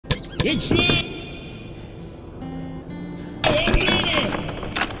It's not!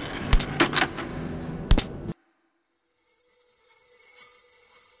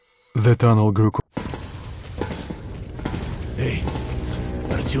 The tunnel grew. Hey,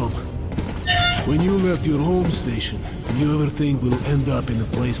 Artyom. When you left your home station, did you ever think we'll end up in a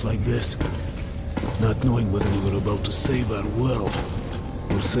place like this? Not knowing whether we were about to save our world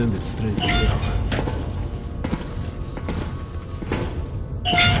or send it straight to hell.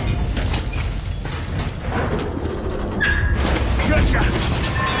 Gotcha!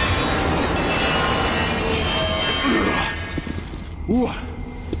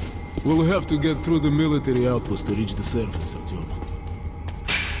 We'll have to get through the military outpost to reach the surface, Artyom.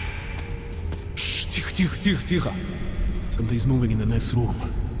 Shh, тихо. Something's moving in the next room.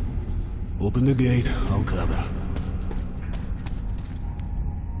 Open the gate, I'll cover.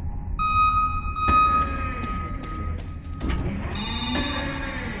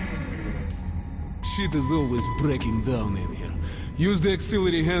 Shit is always breaking down in here. Use the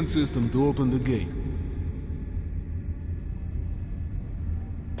auxiliary hand system to open the gate.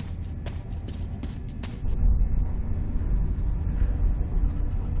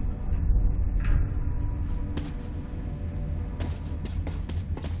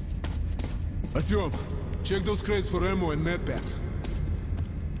 Artyom, check those crates for ammo and medpacks.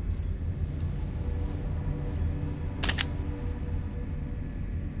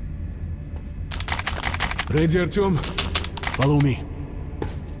 Ready, Artyom? Follow me.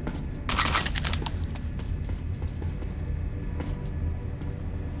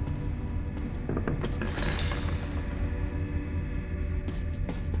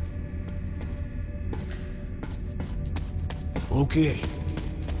 Okay.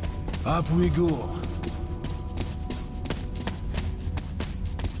 Up we go.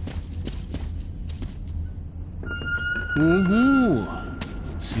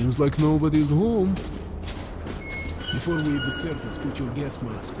 Seems like nobody's home. Before we hit the surface, put your gas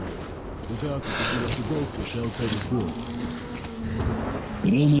mask on. Without it, it's like a goldfish outside his bowl.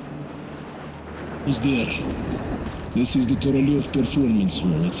 Roma is there. This is the Korolev Performance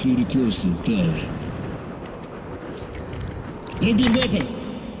Hall. It's really close to the tower. Grab your weapon!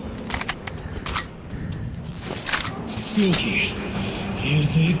 Suki, here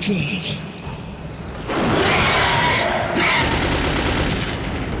they come.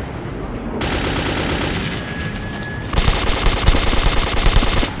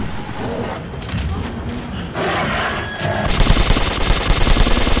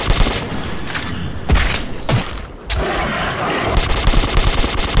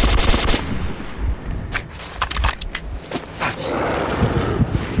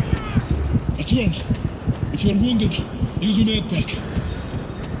 Artyom, if you're wounded, use a medpack.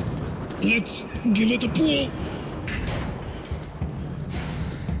 Let's give it a pull.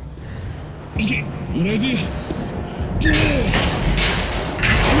 Okay, you ready? Pull!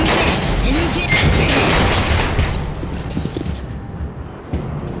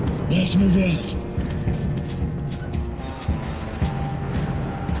 Let's move out.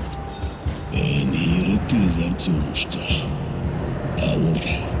 And here it is, Artyomушka. Our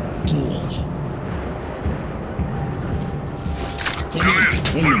goal. Come in,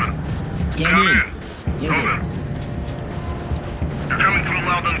 Woodman. Come in. Over. You're coming through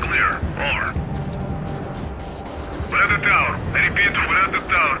loud and clear. Over. We're at the tower. I repeat, we're at the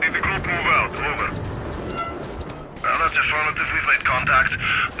tower. Did the group move out? Over. Well, that's affirmative. We've made contact.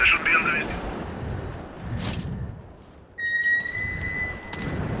 They should be in the vicinity.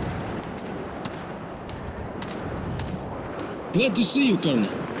 Glad to see you, Colonel.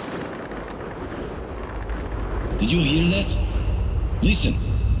 Did you hear that? Listen.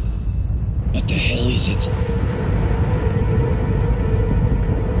 What the hell is it?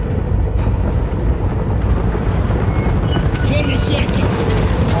 For a second!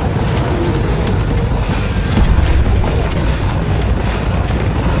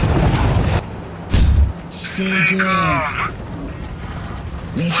 Stay calm.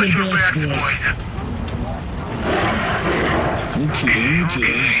 Watch your backs, boys. Okay.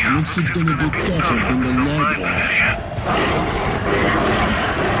 Looks it's gonna be tougher than the night one.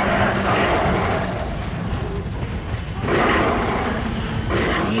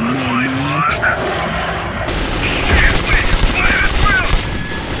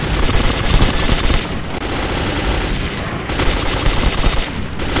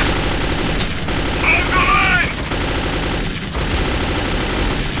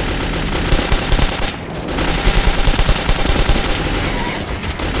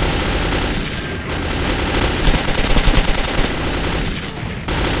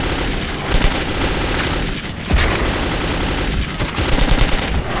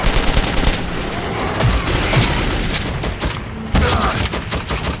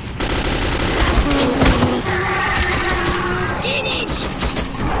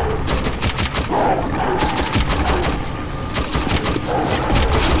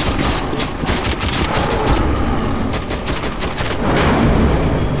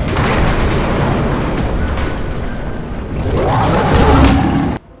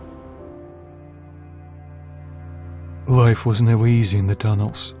 Life was never easy in the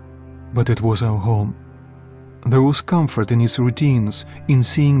tunnels, but it was our home. There was comfort in its routines, in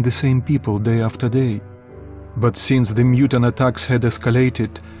seeing the same people day after day. But since the mutant attacks had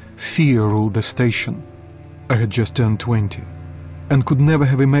escalated, fear ruled the station. I had just turned 20, and could never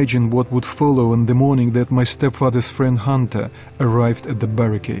have imagined what would follow on the morning that my stepfather's friend Hunter arrived at the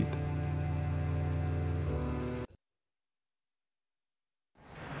barricade.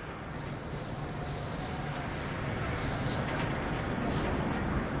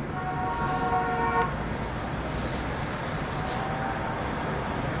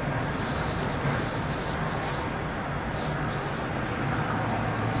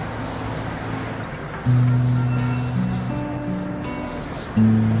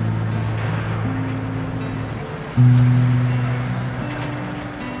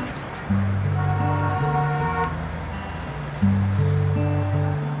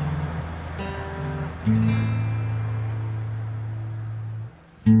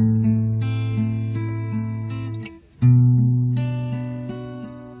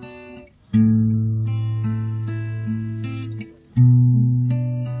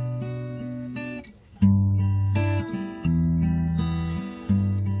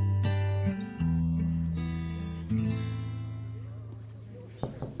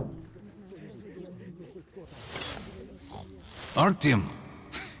 Artyom!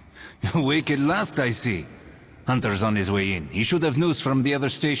 Awake at last, I see. Hunter's on his way in. He should have news from the other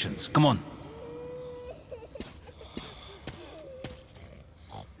stations. Come on.